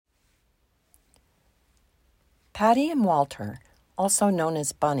Patti and Walter, also known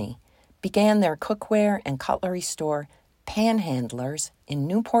as Bunny, began their cookware and cutlery store, Panhandlers, in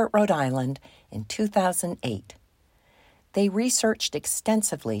Newport, Rhode Island in 2008. They researched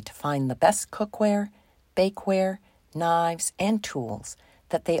extensively to find the best cookware, bakeware, knives, and tools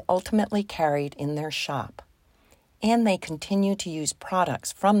that they ultimately carried in their shop. And they continue to use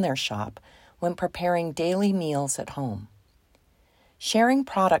products from their shop when preparing daily meals at home. Sharing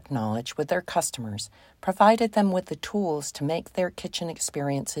product knowledge with their customers provided them with the tools to make their kitchen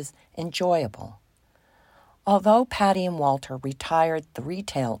experiences enjoyable. Although Patti and Walter retired the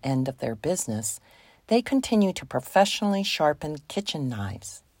retail end of their business, they continue to professionally sharpen kitchen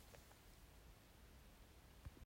knives.